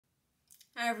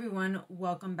Hi everyone,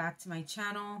 welcome back to my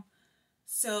channel.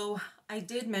 So I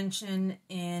did mention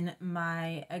in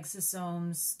my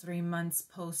exosomes 3 months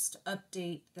post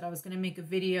update that I was going to make a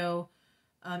video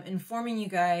informing you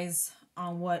guys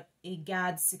on what a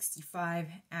GAD65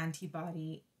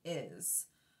 antibody is.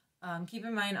 Keep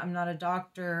in mind I'm not a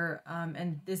doctor,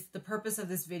 and the purpose of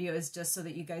this video is just so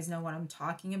that you guys know what I'm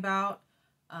talking about.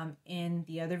 In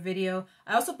the other video,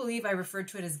 I also believe I referred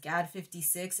to it as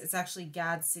GAD56. It's actually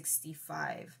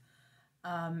GAD65,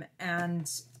 and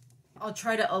I'll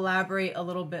try to elaborate a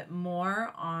little bit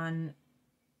more on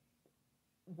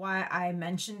why I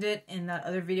mentioned it in that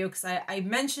other video, because I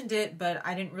mentioned it, but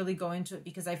I didn't really go into it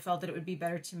because I felt that it would be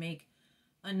better to make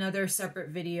another separate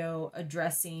video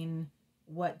addressing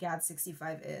what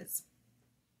GAD65 is.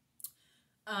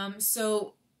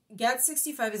 So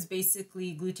GAD65 is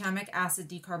basically glutamic acid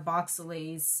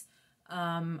decarboxylase.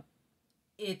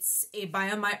 It's a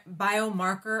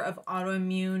biomarker of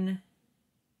autoimmune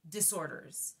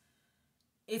disorders.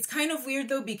 It's kind of weird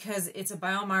though because it's a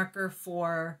biomarker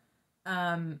for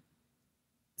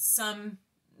some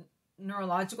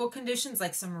neurological conditions,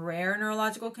 like some rare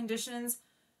neurological conditions,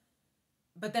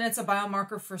 but then it's a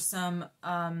biomarker for some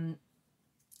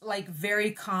like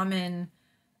very common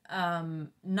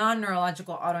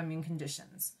non-neurological autoimmune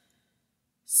conditions.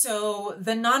 So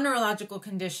the non-neurological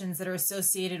conditions that are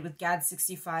associated with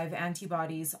GAD65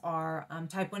 antibodies are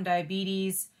type 1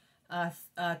 diabetes,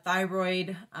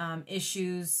 thyroid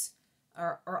issues,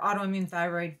 or autoimmune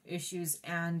thyroid issues,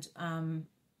 and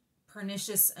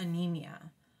pernicious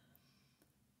anemia.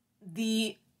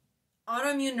 The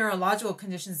autoimmune neurological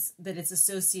conditions that it's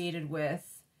associated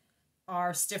with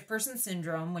are stiff person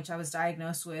syndrome, which I was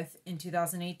diagnosed with in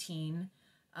 2018,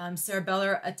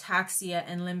 cerebellar ataxia,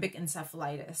 and limbic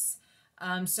encephalitis.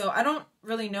 So I don't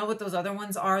really know what those other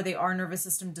ones are. They are nervous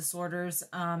system disorders.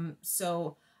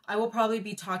 So I will probably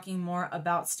be talking more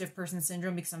about stiff person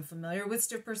syndrome because I'm familiar with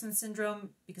stiff person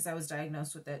syndrome because I was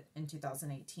diagnosed with it in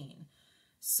 2018.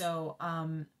 So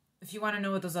if you want to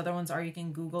know what those other ones are, you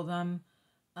can Google them.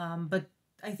 But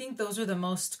I think those are the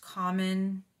most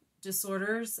common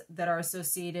disorders that are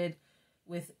associated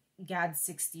with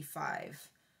GAD65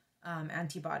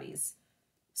 antibodies.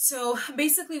 So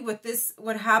basically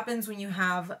what happens when you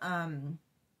have,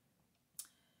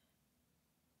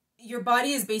 your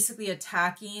body is basically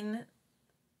attacking,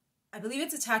 I believe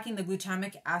it's attacking the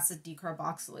glutamic acid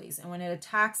decarboxylase. And when it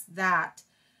attacks that,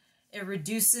 it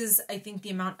reduces, I think, the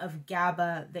amount of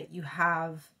GABA that you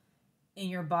have in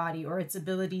your body, or its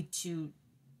ability to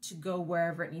go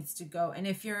wherever it needs to go. And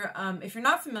if you're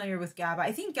not familiar with GABA,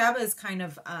 I think GABA is kind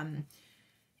of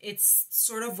it's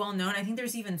sort of well known. I think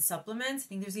there's even supplements. I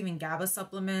think there's even GABA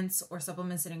supplements or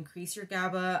supplements that increase your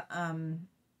GABA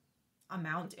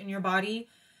amount in your body.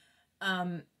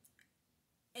 And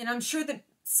I'm sure that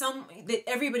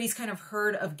everybody's kind of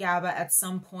heard of GABA at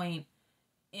some point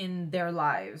in their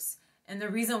lives. And the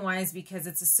reason why is because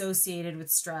it's associated with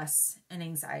stress and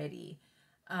anxiety.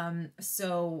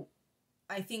 So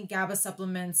I think GABA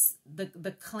supplements,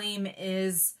 the claim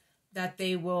is that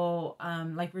they will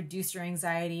like reduce your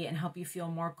anxiety and help you feel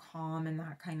more calm and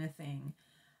that kind of thing.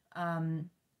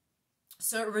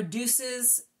 So it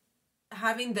reduces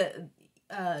having the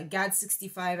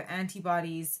GAD65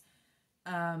 antibodies,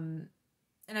 and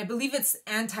I believe it's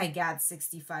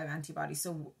anti-GAD65 antibodies,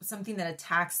 so something that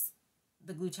attacks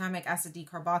the glutamic acid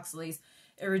decarboxylase.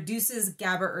 It reduces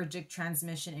GABAergic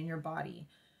transmission in your body.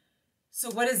 So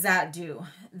what does that do?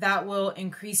 That will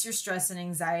increase your stress and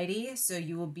anxiety. So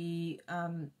you will be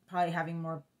probably having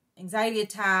more anxiety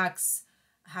attacks,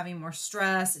 having more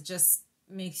stress. It just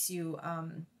makes you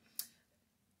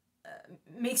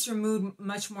makes your mood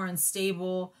much more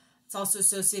unstable. It's also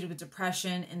associated with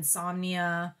depression,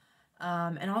 insomnia,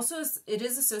 and also it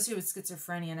is associated with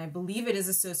schizophrenia. And I believe it is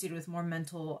associated with more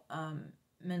mental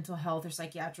health or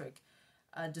psychiatric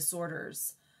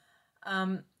disorders.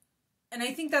 And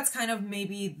I think that's kind of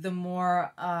maybe the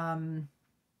more, I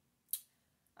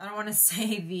don't want to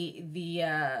say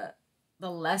the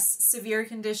less severe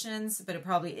conditions, but it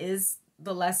probably is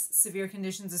the less severe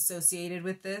conditions associated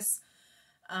with this.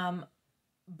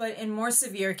 But in more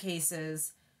severe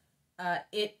cases,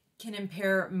 it can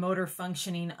impair motor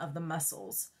functioning of the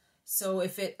muscles. So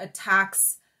if it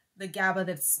attacks the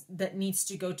GABA that needs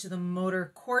to go to the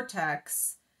motor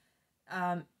cortex,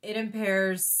 it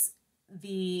impairs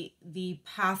the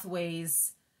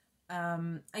pathways,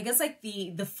 I guess like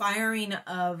the firing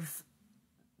of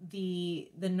the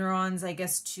neurons, I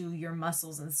guess, to your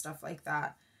muscles and stuff like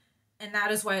that. And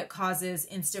that is why it causes,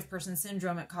 in stiff person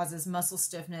syndrome, it causes muscle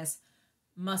stiffness,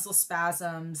 muscle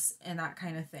spasms, and that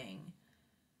kind of thing.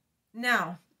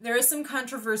 Now, there is some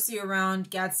controversy around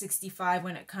GAD65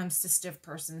 when it comes to stiff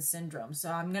person syndrome.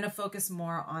 So I'm going to focus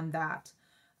more on that.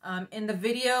 In the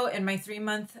video, in my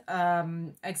 3-month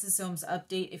exosomes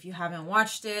update, if you haven't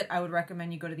watched it, I would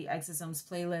recommend you go to the exosomes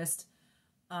playlist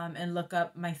and look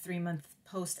up my 3-month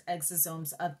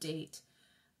post-exosomes update.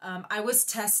 I was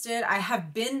tested. I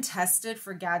have been tested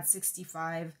for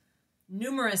GAD65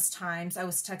 numerous times. I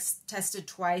was tested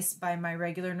twice by my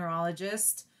regular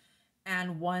neurologist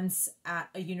and once at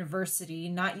a university,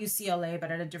 not UCLA,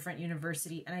 but at a different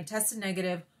university. And I tested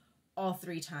negative all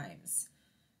 3 times.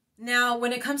 Now,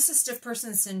 when it comes to stiff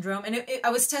person syndrome, and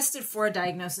I was tested for a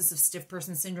diagnosis of stiff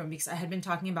person syndrome because I had been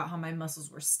talking about how my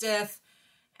muscles were stiff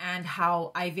and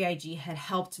how IVIG had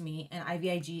helped me. And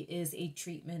IVIG is a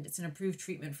treatment. It's an approved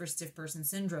treatment for stiff person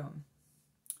syndrome.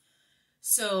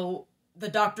 So the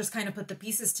doctors kind of put the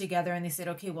pieces together and they said,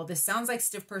 okay, well, this sounds like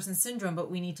stiff person syndrome, but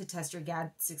we need to test your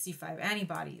GAD65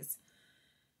 antibodies.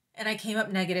 And I came up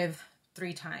negative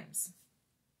 3 times.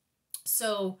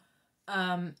 So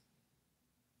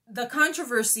the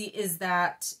controversy is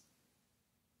that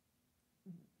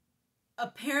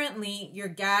apparently your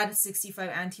GAD65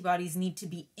 antibodies need to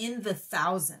be in the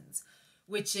thousands,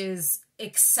 which is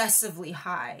excessively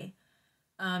high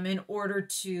in order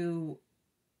to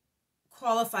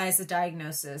qualify as a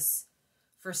diagnosis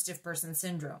for stiff person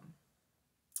syndrome.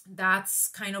 That's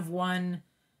kind of one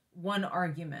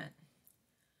argument.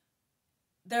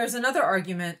 There's another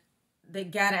argument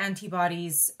that GAD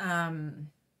antibodies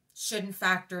shouldn't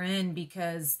factor in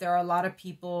because there are a lot of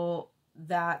people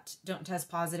that don't test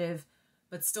positive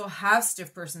but still have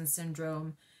stiff person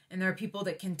syndrome, and there are people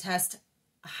that can test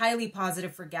highly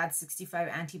positive for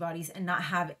GAD65 antibodies and not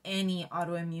have any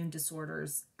autoimmune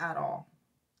disorders at all.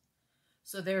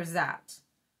 So there's that.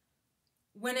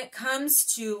 When it comes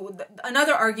to,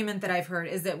 another argument that I've heard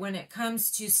is that when it comes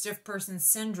to stiff person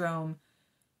syndrome,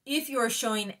 if you're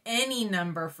showing any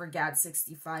number for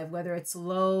GAD65, whether it's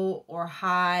low or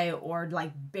high or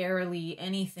like barely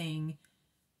anything,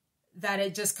 that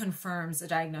it just confirms a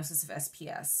diagnosis of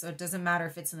SPS. So it doesn't matter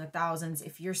if it's in the thousands.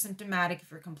 If you're symptomatic, if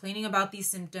you're complaining about these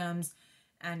symptoms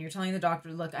and you're telling the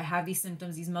doctor, look, I have these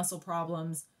symptoms, these muscle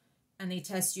problems, and they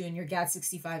test you and your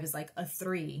GAD65 is like a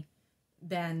 3,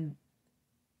 then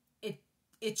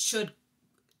it should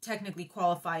technically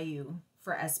qualify you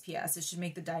for SPS. It should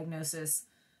make the diagnosis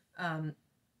a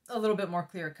little bit more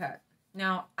clear cut.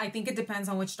 Now, I think it depends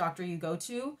on which doctor you go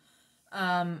to.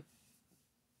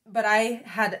 But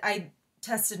I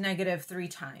tested negative 3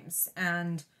 times.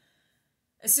 And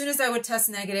as soon as I would test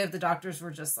negative, the doctors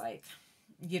were just like,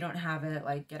 you don't have it,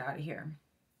 like, get out of here.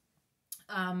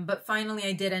 But finally,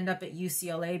 I did end up at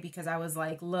UCLA because I was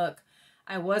like, look,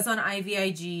 I was on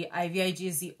IVIG. IVIG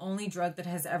is the only drug that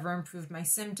has ever improved my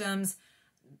symptoms,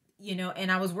 you know,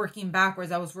 and I was working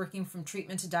backwards. I was working from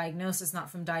treatment to diagnosis, not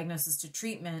from diagnosis to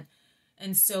treatment.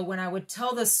 And so when I would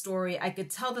tell this story, I could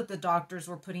tell that the doctors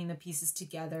were putting the pieces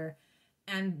together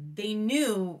and they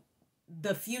knew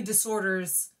the few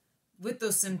disorders with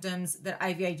those symptoms that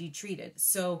IVIG treated.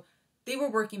 So they were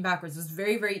working backwards. It was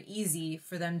very, very easy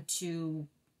for them to,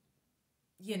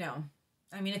 you know,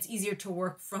 I mean, it's easier to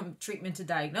work from treatment to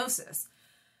diagnosis.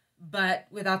 But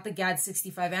without the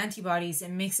GAD65 antibodies,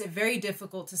 it makes it very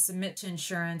difficult to submit to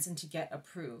insurance and to get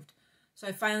approved. So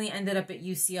I finally ended up at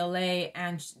UCLA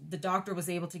and the doctor was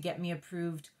able to get me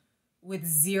approved with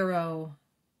zero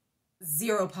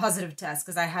positive tests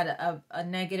because I had a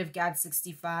negative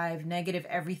GAD65, negative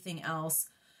everything else.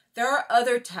 There are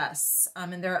other tests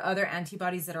and there are other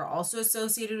antibodies that are also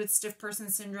associated with stiff person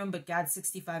syndrome, but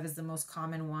GAD65 is the most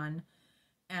common one.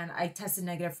 And I tested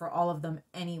negative for all of them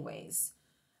anyways.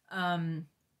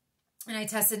 And I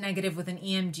tested negative with an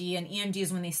EMG. And EMG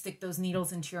is when they stick those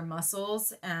needles into your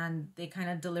muscles and they kind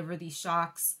of deliver these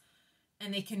shocks.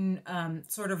 And they can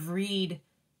sort of read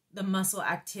the muscle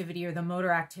activity or the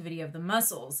motor activity of the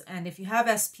muscles. And if you have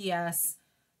SPS,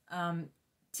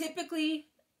 typically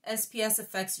SPS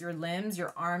affects your limbs,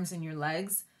 your arms and your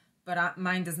legs. But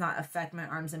mine does not affect my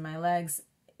arms and my legs.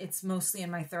 It's mostly in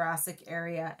my thoracic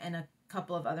area and a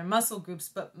couple of other muscle groups,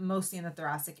 but mostly in the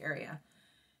thoracic area.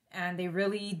 And they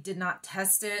really did not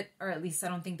test it, or at least I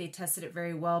don't think they tested it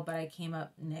very well, but I came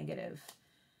up negative.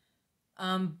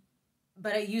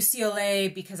 But at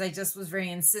UCLA, because I just was very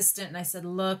insistent and I said,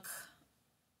 look,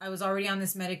 I was already on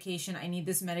this medication. I need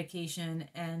this medication.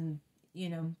 And, you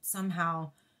know,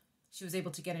 somehow she was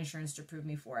able to get insurance to approve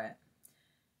me for it.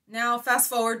 Now, fast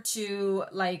forward to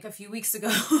like a few weeks ago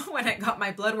when I got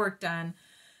my blood work done.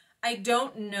 I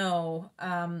don't know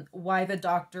why the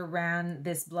doctor ran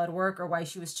this blood work or why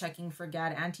she was checking for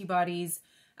GAD antibodies.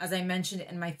 As I mentioned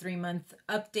in my 3-month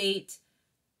update,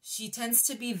 she tends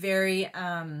to be very,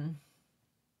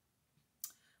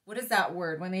 what is that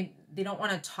word? When they don't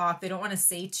want to talk, they don't want to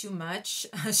say too much.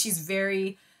 She's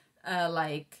very,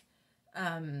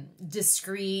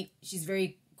 discreet. She's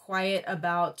very quiet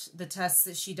about the tests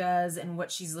that she does and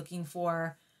what she's looking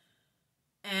for.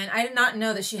 And I did not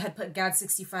know that she had put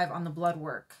GAD65 on the blood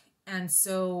work. And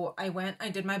so I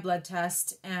did my blood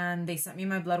test, and they sent me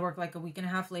my blood work like a week and a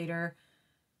half later.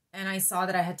 And I saw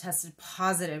that I had tested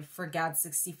positive for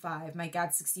GAD65. My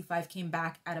GAD65 came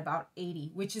back at about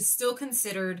 80, which is still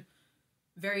considered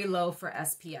very low for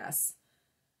SPS.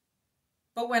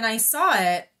 But when I saw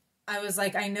it, I was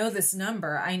like, I know this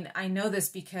number. I know this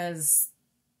because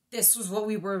this was what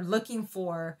we were looking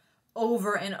for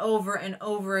over and over and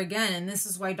over again. And this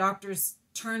is why doctors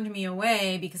turned me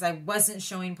away, because I wasn't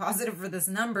showing positive for this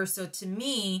number. So to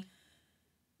me,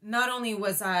 not only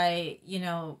was I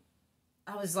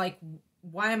was like,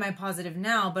 why am I positive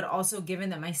now? But also, given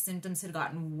that my symptoms had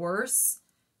gotten worse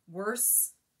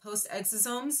post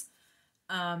exosomes,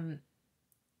 I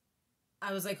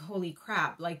was like, holy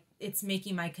crap, like it's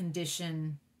making my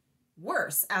condition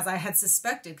worse, as I had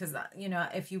suspected. Because,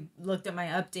 if you looked at my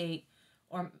update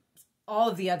or all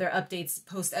of the other updates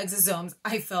post exosomes,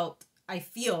 I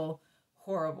feel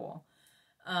horrible.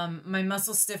 My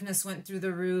muscle stiffness went through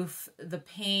the roof, the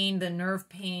pain, the nerve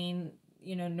pain,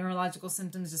 neurological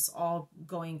symptoms just all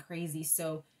going crazy.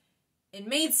 So it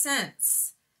made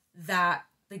sense that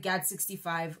the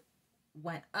GAD65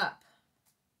 went up.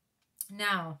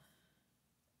 Now,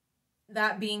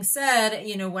 that being said,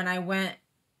 when I went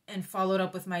and followed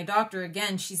up with my doctor,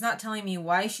 again, she's not telling me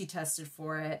why she tested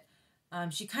for it.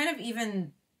 She kind of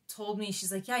even told me,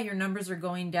 she's like, yeah, your numbers are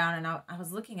going down. And I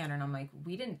was looking at her and I'm like,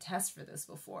 we didn't test for this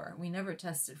before. We never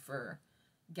tested for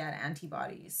GAD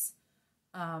antibodies.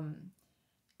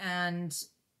 And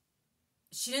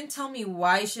she didn't tell me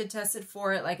why she had tested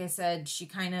for it. Like I said, she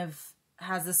kind of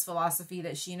has this philosophy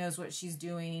that she knows what she's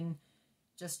doing.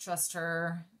 Just trust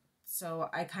her. So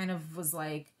I kind of was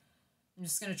like, I'm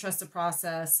just going to trust the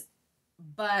process.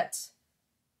 But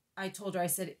I told her, I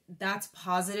said, that's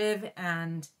positive,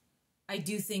 and I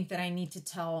do think that I need to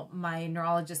tell my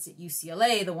neurologist at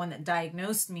UCLA, the one that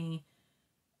diagnosed me,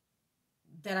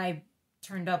 that I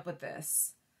turned up with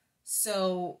this.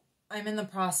 So I'm in the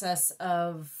process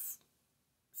of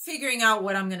figuring out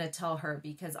what I'm going to tell her,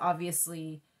 because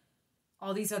obviously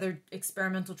all these other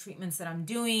experimental treatments that I'm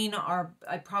doing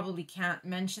I probably can't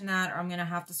mention that, or I'm going to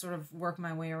have to sort of work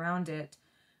my way around it,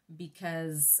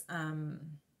 because,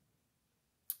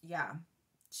 yeah,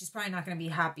 she's probably not going to be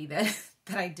happy that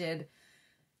I did,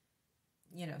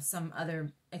 some other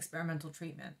experimental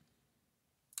treatment.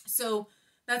 So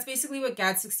that's basically what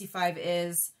GAD65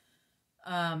 is.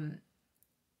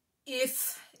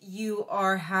 If you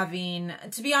are having,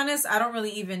 to be honest, I don't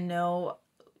really even know,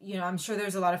 I'm sure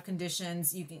there's a lot of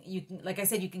conditions. You can, like I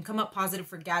said, you can come up positive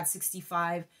for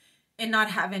GAD65 and not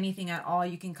have anything at all.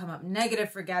 You can come up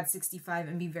negative for GAD65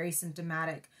 and be very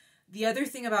symptomatic. The other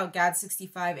thing about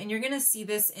GAD65, and you're going to see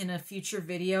this in a future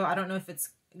video, I don't know if it's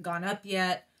gone up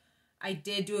yet. I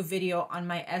did do a video on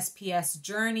my SPS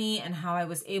journey and how I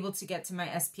was able to get to my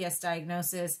SPS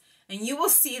diagnosis. And you will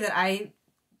see that I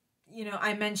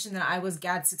mentioned that I was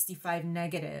GAD65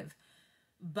 negative.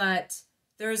 But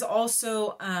there's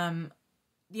also,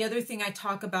 the other thing I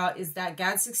talk about is that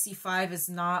GAD65 is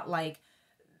not like,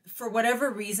 for whatever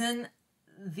reason,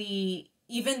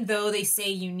 even though they say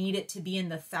you need it to be in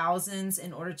the thousands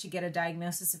in order to get a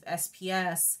diagnosis of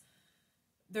SPS,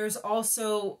 there's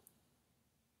also,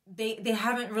 they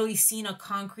haven't really seen a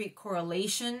concrete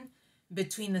correlation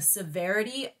between the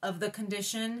severity of the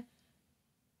condition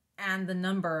and the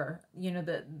number,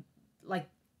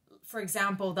 for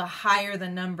example, the higher the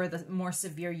number, the more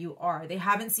severe you are. They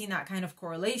haven't seen that kind of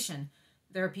correlation.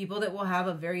 There are people that will have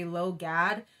a very low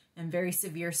GAD and very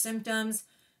severe symptoms.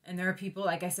 And there are people,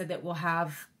 like I said, that will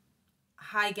have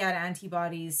high GAD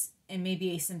antibodies and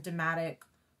maybe asymptomatic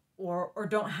or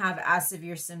don't have as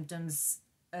severe symptoms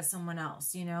as someone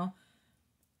else,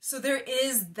 So there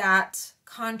is that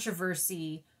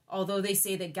controversy, although they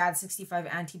say that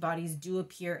GAD65 antibodies do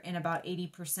appear in about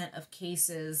 80% of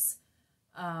cases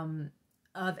of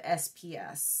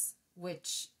SPS,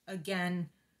 which, again,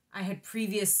 I had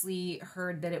previously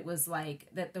heard that it was like,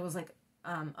 that there was like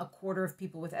a quarter of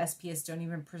people with SPS don't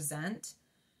even present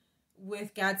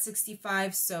with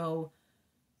GAD65, so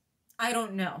I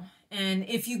don't know. And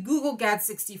if you Google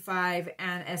GAD65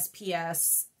 and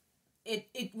SPS,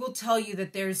 it will tell you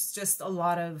that there's just a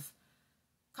lot of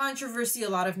controversy, a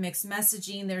lot of mixed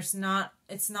messaging.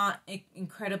 It's not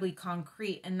incredibly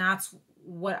concrete, and that's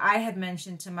what I had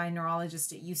mentioned to my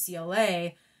neurologist at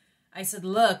UCLA. I said,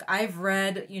 look, I've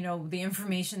read, you know, the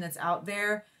information that's out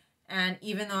there, and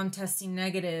even though I'm testing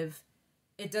negative,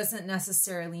 it doesn't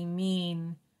necessarily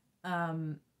mean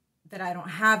that I don't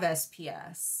have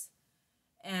SPS.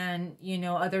 And, you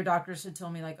know, other doctors had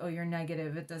told me like, oh, you're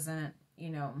negative. It doesn't, you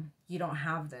know, you don't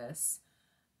have this.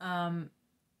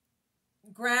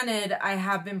 Granted, I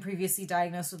have been previously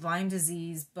diagnosed with Lyme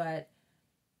disease, but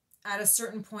at a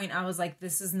certain point I was like,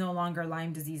 this is no longer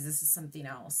Lyme disease. This is something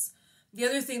else. The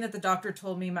other thing that the doctor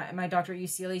told me, my doctor at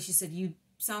UCLA, she said, you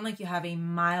sound like you have a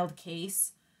mild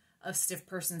case of stiff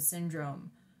person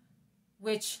syndrome,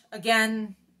 which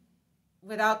again,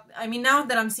 I mean, now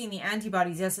that I'm seeing the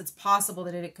antibodies, yes, it's possible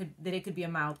that it could be a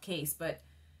mild case, but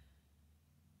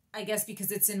I guess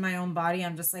because it's in my own body,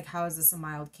 I'm just like, how is this a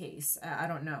mild case? I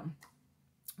don't know.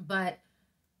 But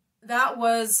that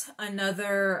was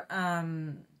another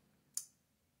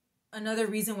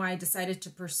reason why I decided to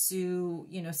pursue,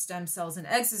 you know, stem cells and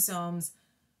exosomes,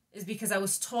 is because I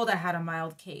was told I had a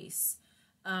mild case.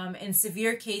 In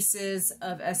severe cases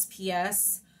of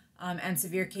SPS, and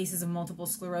severe cases of multiple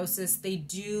sclerosis, they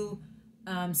do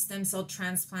stem cell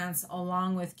transplants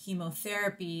along with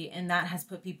chemotherapy, and that has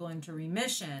put people into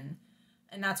remission.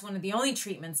 And that's one of the only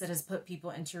treatments that has put people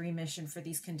into remission for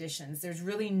these conditions. There's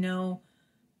really no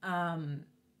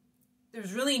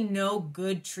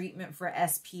good treatment for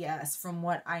SPS from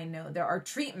what I know. There are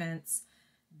treatments.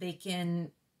 They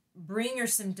can bring your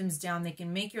symptoms down. They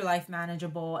can make your life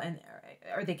manageable,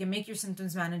 or they can make your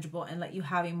symptoms manageable and let you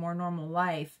have a more normal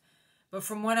life. But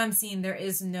from what I'm seeing, there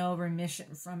is no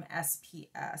remission from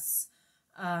SPS.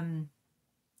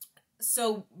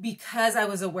 So because I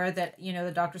was aware that, you know,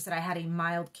 the doctor said I had a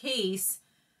mild case,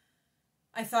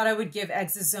 I thought I would give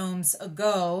exosomes a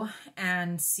go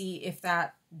and see if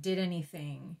that did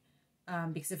anything.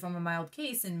 Because if I'm a mild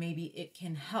case, then maybe it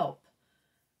can help.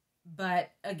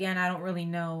 But again, I don't really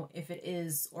know if it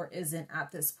is or isn't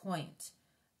at this point.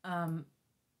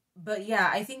 But yeah,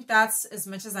 I think that's as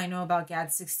much as I know about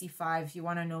GAD65. If you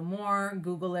want to know more,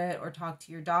 Google it or talk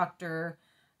to your doctor.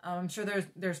 I'm sure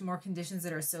there's more conditions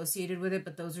that are associated with it,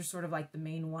 but those are sort of like the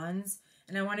main ones.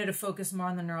 And I wanted to focus more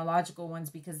on the neurological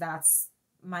ones because that's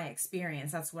my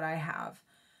experience. That's what I have.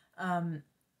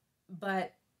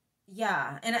 But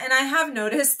yeah, and I have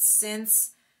noticed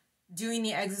since doing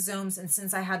the exosomes and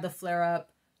since I had the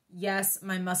flare-up, yes,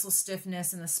 my muscle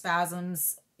stiffness and the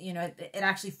spasms, you know, it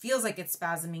actually feels like it's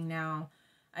spasming now.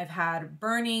 I've had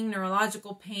burning,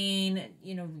 neurological pain,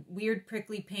 you know, weird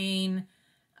prickly pain.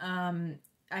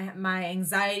 My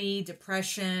anxiety,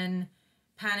 depression,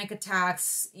 panic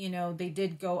attacks, you know, they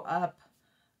did go up.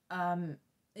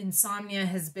 Insomnia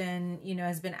has been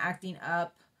acting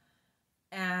up.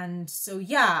 And so,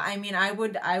 yeah, I mean, I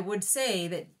would say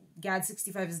that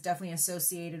GAD65 is definitely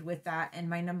associated with that. And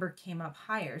my number came up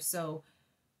higher. So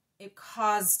it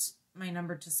caused my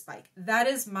number to spike. That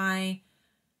is my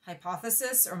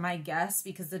hypothesis or my guess,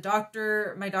 because my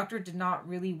doctor did not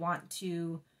really want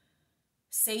to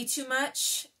say too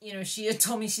much. You know, she had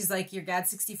told me, she's like, your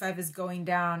GAD65 is going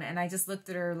down. And I just looked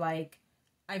at her like,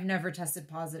 I've never tested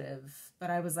positive, but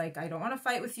I was like, I don't want to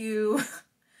fight with you.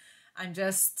 I'm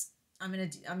going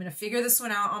to figure this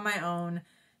one out on my own.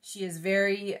 She is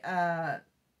very,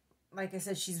 like I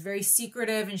said, she's very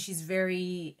secretive, and she's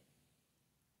very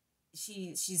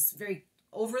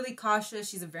overly cautious.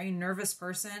 She's a very nervous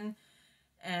person.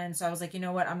 And so I was like, you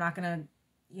know what? I'm not going to,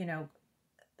 you know,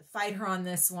 fight her on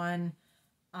this one.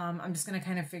 I'm just going to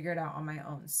kind of figure it out on my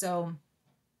own. So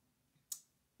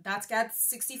that's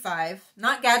GAD65,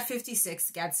 not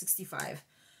GAD56, GAD65.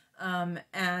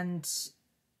 And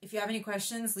if you have any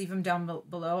questions, leave them down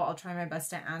below. I'll try my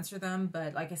best to answer them.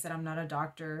 But like I said, I'm not a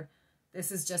doctor.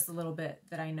 This is just a little bit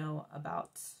that I know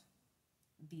about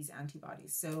these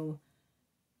antibodies. So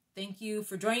thank you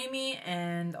for joining me,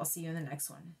 and I'll see you in the next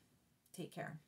one. Take care.